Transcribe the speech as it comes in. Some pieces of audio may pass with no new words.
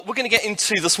We're going to get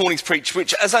into this morning's preach,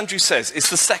 which, as Andrew says,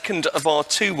 is the second of our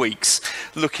 2 weeks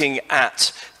looking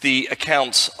at the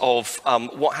account of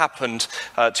what happened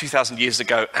 2,000 years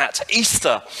ago at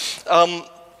Easter.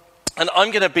 And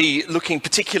I'm going to be looking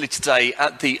particularly today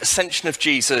at the ascension of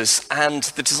Jesus and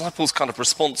the disciples' kind of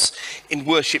response in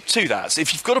worship to that. So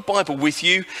if you've got a Bible with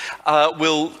you,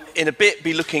 we'll in a bit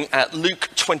be looking at Luke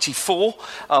 24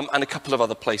 and a couple of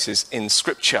other places in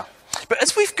Scripture. But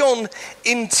as we've gone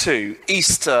into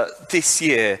Easter this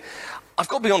year, I've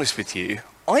got to be honest with you,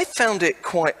 I found it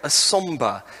quite a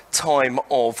somber time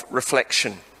of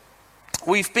reflection.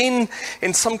 We've been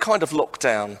in some kind of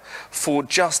lockdown for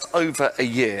just over a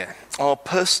year. Our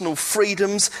personal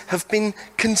freedoms have been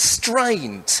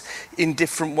constrained in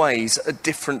different ways at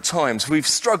different times. We've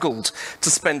struggled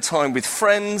to spend time with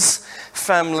friends,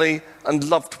 family, and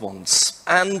loved ones.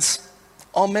 And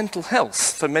our mental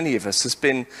health, for many of us, has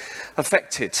been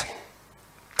affected.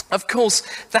 Of course,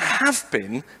 there have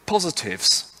been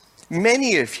positives.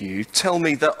 Many of you tell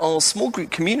me that our small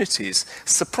group communities,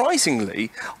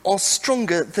 surprisingly, are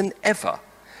stronger than ever,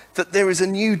 that there is a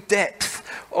new depth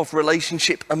of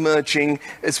relationship emerging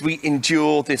as we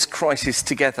endure this crisis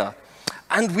together.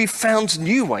 And we've found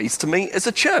new ways to meet as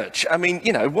a church. I mean,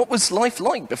 you know, what was life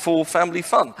like before family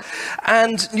fun?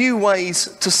 And new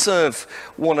ways to serve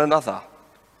one another.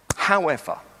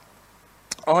 However,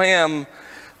 I am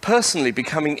personally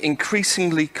becoming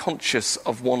increasingly conscious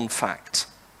of one fact.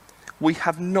 We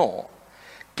have not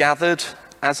gathered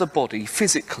as a body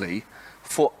physically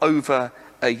for over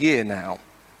a year now,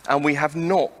 and we have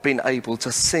not been able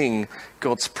to sing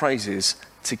God's praises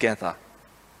together.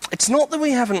 It's not that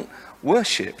we haven't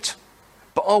worshipped,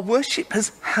 but our worship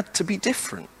has had to be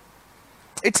different.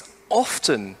 It's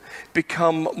often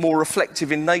become more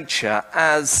reflective in nature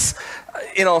as,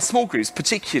 in our small groups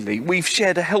particularly, we've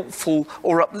shared a helpful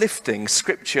or uplifting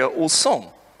scripture or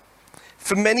song.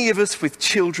 For many of us with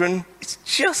children, it's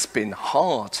just been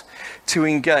hard to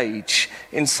engage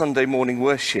in Sunday morning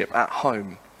worship at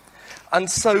home. And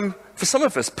so, for some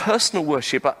of us, personal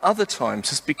worship at other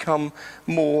times has become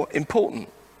more important.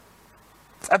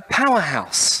 At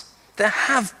Powerhouse, there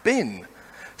have been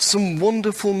some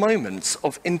wonderful moments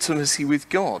of intimacy with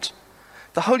God.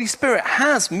 The Holy Spirit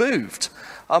has moved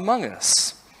among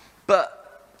us.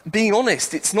 But being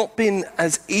honest, it's not been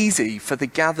as easy for the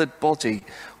gathered body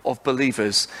of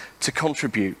believers to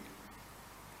contribute.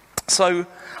 So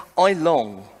I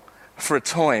long for a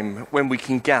time when we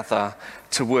can gather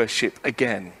to worship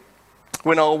again,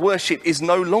 when our worship is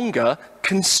no longer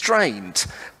constrained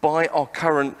by our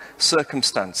current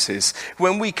circumstances,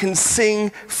 when we can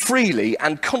sing freely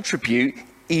and contribute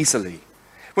easily,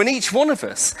 when each one of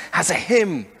us has a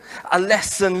hymn, a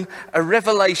lesson, a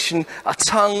revelation, a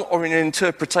tongue, or an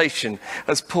interpretation,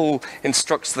 as Paul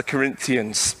instructs the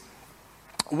Corinthians.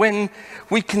 When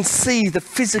we can see the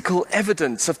physical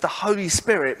evidence of the Holy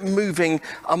Spirit moving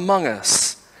among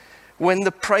us, when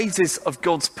the praises of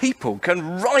God's people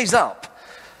can rise up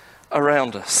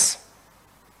around us.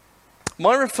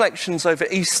 My reflections over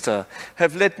Easter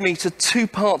have led me to 2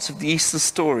 parts of the Easter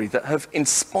story that have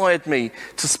inspired me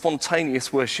to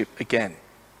spontaneous worship again.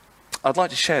 I'd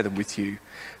like to share them with you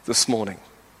this morning.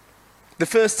 The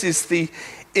first is the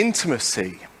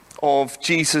intimacy of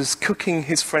Jesus cooking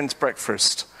his friends'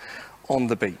 breakfast on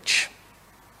the beach.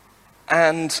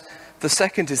 And the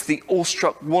second is the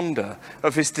awestruck wonder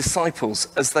of his disciples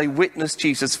as they witnessed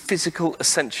Jesus' physical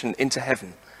ascension into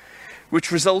heaven,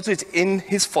 which resulted in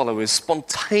his followers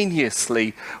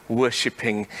spontaneously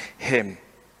worshipping him.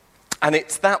 And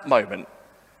it's that moment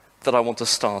that I want to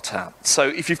start at. So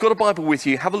if you've got a Bible with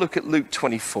you, have a look at Luke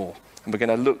 24. And we're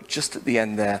going to look just at the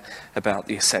end there about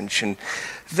the ascension.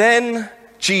 Then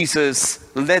Jesus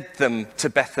led them to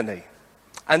Bethany.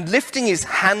 And lifting his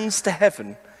hands to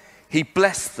heaven, he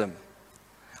blessed them.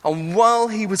 And while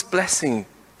he was blessing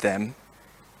them,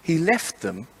 he left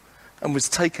them and was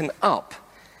taken up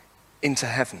into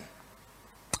heaven.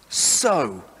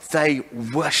 So they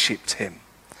worshipped him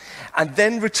and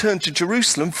then returned to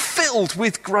Jerusalem filled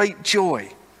with great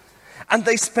joy. And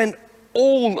they spent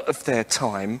all of their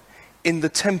time in the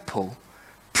temple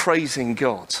praising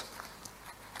God.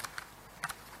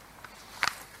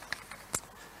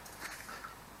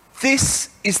 This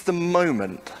is the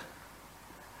moment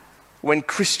when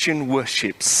Christian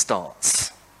worship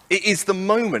starts. It is the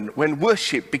moment when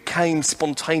worship became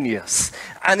spontaneous,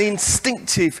 an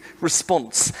instinctive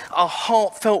response, a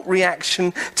heartfelt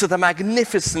reaction to the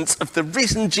magnificence of the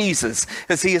risen Jesus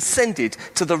as he ascended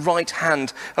to the right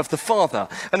hand of the Father.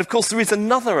 And of course, there is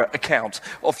another account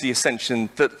of the ascension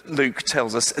that Luke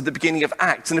tells us at the beginning of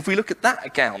Acts. And if we look at that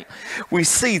account, we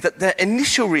see that their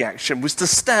initial reaction was to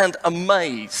stand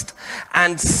amazed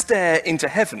and stare into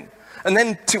heaven. And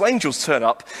then two angels turn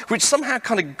up, which somehow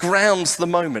kind of grounds the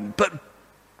moment. But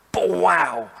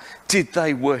wow, did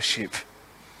they worship.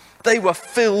 They were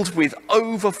filled with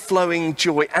overflowing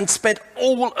joy and spent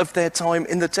all of their time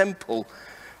in the temple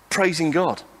praising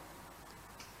God.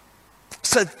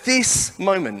 So this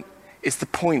moment is the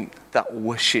point that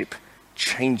worship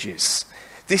changes.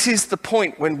 This is the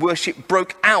point when worship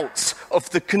broke out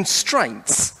of the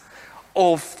constraints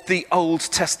of the Old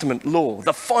Testament law.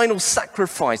 The final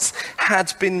sacrifice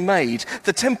had been made.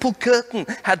 The temple curtain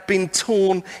had been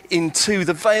torn in two.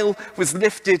 The veil was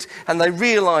lifted, and they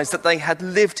realized that they had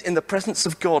lived in the presence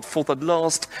of God for the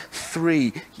last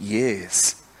 3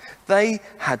 years. They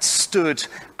had stood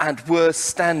and were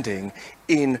standing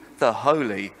in the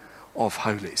Holy of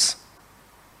Holies.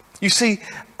 You see,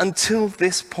 until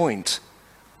this point,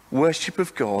 worship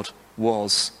of God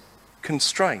was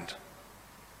constrained.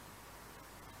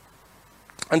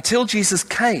 Until Jesus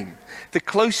came, the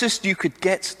closest you could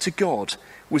get to God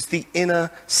was the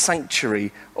inner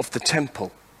sanctuary of the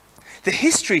temple. The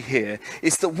history here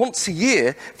is that once a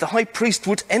year, the high priest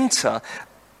would enter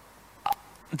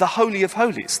the Holy of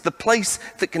Holies, the place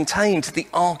that contained the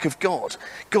Ark of God,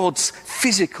 God's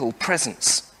physical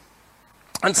presence.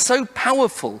 And so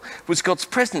powerful was God's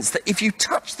presence that if you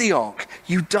touched the Ark,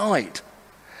 you died.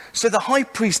 So the high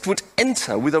priest would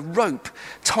enter with a rope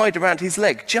tied around his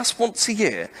leg just once a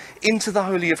year into the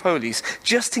Holy of Holies,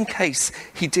 just in case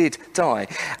he did die.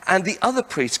 And the other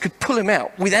priests could pull him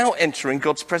out without entering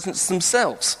God's presence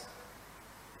themselves.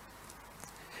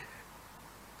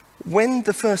 When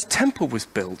the first temple was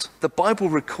built, the Bible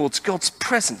records God's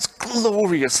presence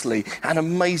gloriously and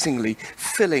amazingly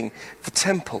filling the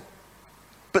temple.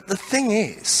 But the thing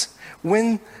is,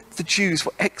 when the Jews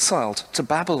were exiled to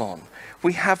Babylon,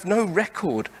 we have no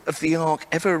record of the ark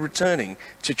ever returning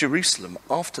to Jerusalem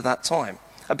after that time,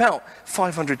 about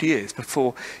 500 years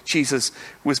before Jesus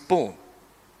was born.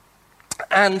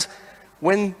 And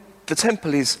when the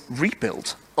temple is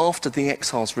rebuilt after the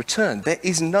exiles return, there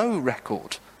is no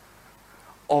record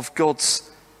of God's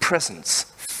presence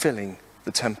filling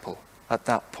the temple at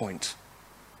that point.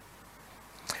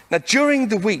 Now, during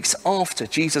the weeks after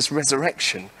Jesus'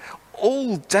 resurrection,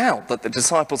 all doubt that the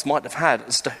disciples might have had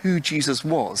as to who Jesus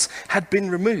was had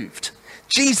been removed.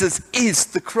 Jesus is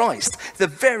the Christ, the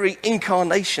very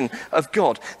incarnation of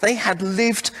God. They had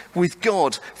lived with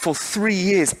God for 3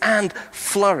 years and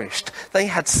flourished. They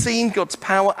had seen God's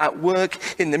power at work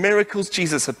in the miracles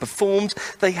Jesus had performed.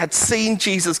 They had seen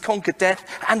Jesus conquer death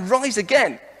and rise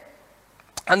again.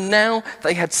 And now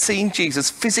they had seen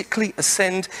Jesus physically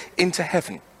ascend into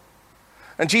heaven.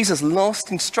 And Jesus' last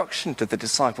instruction to the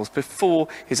disciples before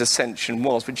his ascension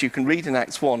was, which you can read in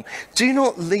Acts 1, do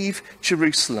not leave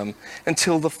Jerusalem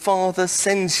until the Father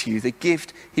sends you the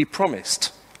gift he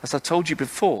promised. As I told you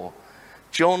before,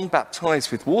 John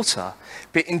baptized with water,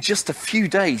 but in just a few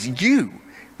days you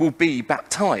will be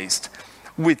baptized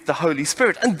with the Holy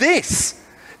Spirit. And this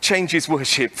changes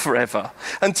worship forever.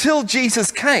 Until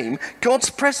Jesus came, God's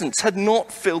presence had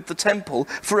not filled the temple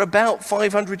for about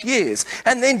 500 years.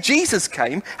 And then Jesus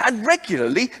came and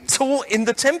regularly taught in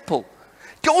the temple.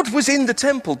 God was in the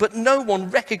temple, but no one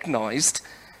recognized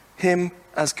him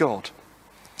as God.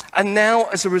 And now,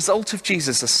 as a result of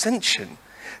Jesus' ascension,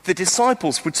 the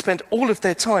disciples would spend all of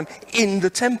their time in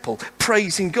the temple,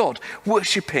 praising God,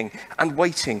 worshipping and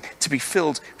waiting to be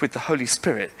filled with the Holy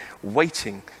Spirit,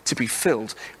 waiting to be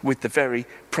filled with the very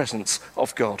presence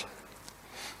of God.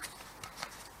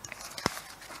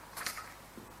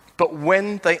 But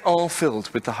when they are filled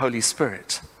with the Holy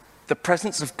Spirit, the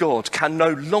presence of God can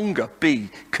no longer be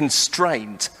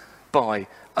constrained by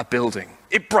a building.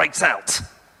 It breaks out.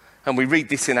 And we read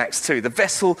this in Acts 2. The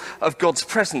vessel of God's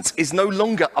presence is no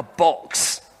longer a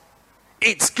box.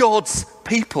 It's God's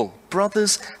people.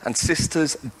 Brothers and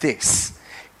sisters, this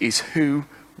is who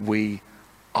we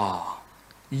are.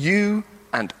 You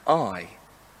and I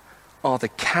are the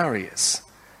carriers,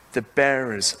 the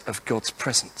bearers of God's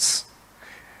presence.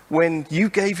 When you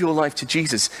gave your life to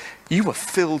Jesus, you were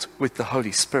filled with the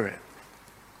Holy Spirit.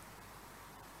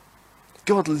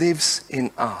 God lives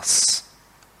in us.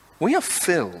 We are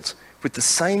filled with the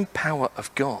same power of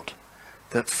God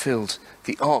that filled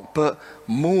the ark, but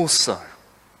more so.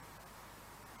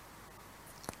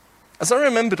 As I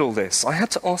remembered all this, I had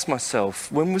to ask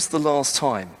myself, when was the last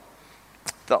time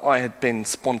that I had been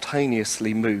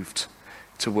spontaneously moved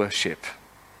to worship?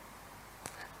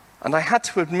 And I had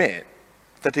to admit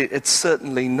that it had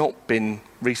certainly not been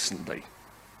recently.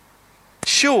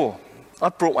 Sure,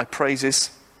 I've brought my praises.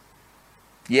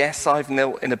 Yes, I've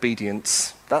knelt in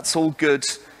obedience. That's all good,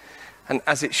 and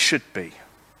as it should be.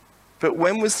 But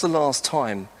when was the last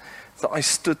time that I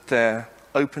stood there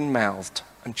open-mouthed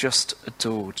and just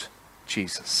adored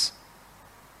Jesus?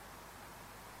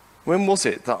 When was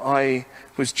it that I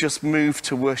was just moved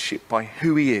to worship by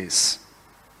who he is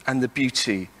and the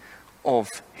beauty of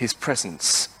his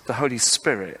presence, the Holy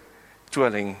Spirit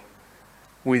dwelling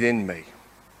within me?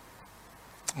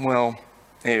 Well,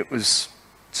 it was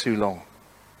too long.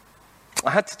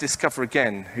 I had to discover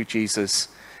again who Jesus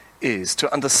is,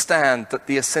 to understand that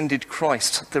the ascended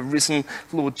Christ, the risen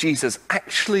Lord Jesus,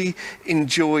 actually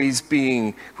enjoys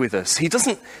being with us. He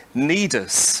doesn't need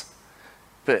us,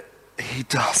 but he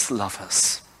does love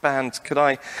us. Band, could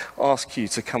I ask you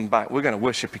to come back? We're going to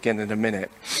worship again in a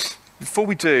minute. Before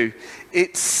we do,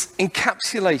 it's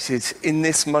encapsulated in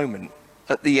this moment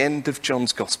at the end of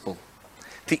John's Gospel,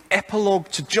 the epilogue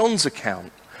to John's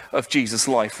account of Jesus'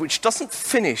 life, which doesn't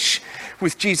finish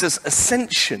with Jesus'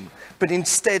 ascension, but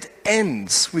instead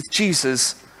ends with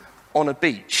Jesus on a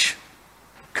beach,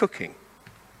 cooking.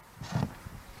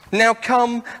 "Now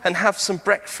come and have some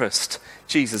breakfast,"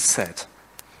 Jesus said.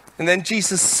 And then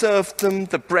Jesus served them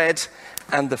the bread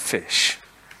and the fish.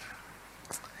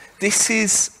 This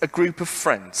is a group of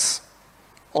friends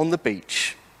on the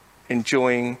beach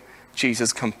enjoying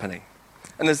Jesus' company.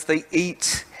 And as they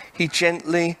eat, he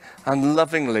gently and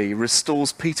lovingly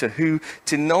restores Peter, who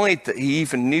denied that he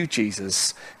even knew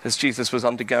Jesus as Jesus was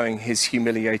undergoing his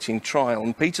humiliating trial.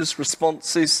 And Peter's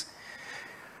response is,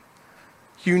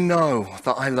 "You know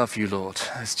that I love you, Lord,"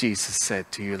 as Jesus said,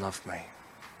 "Do you love me?"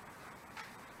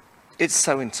 It's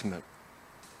so intimate.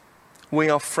 We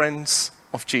are friends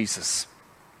of Jesus.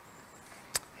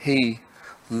 He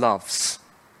loves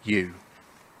you.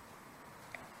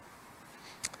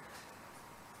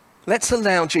 Let's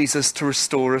allow Jesus to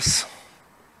restore us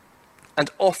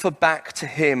and offer back to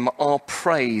him our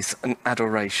praise and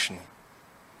adoration.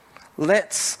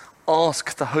 Let's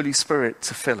ask the Holy Spirit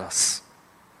to fill us.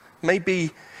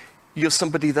 Maybe you're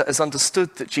somebody that has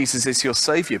understood that Jesus is your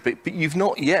Saviour, but you've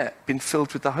not yet been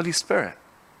filled with the Holy Spirit.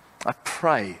 I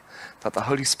pray that the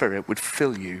Holy Spirit would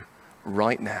fill you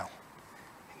right now.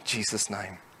 In Jesus'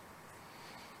 name.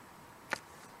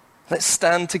 Let's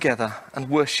stand together and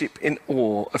worship in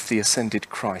awe of the ascended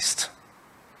Christ.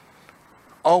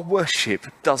 Our worship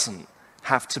doesn't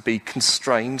have to be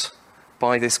constrained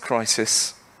by this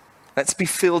crisis. Let's be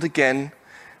filled again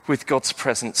with God's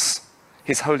presence,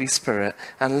 his Holy Spirit,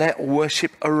 and let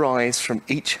worship arise from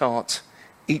each heart,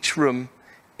 each room,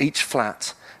 each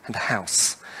flat and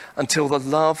house, until the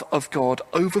love of God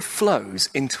overflows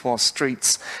into our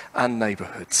streets and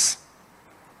neighbourhoods.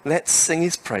 Let's sing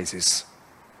his praises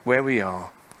where we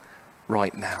are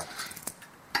right now.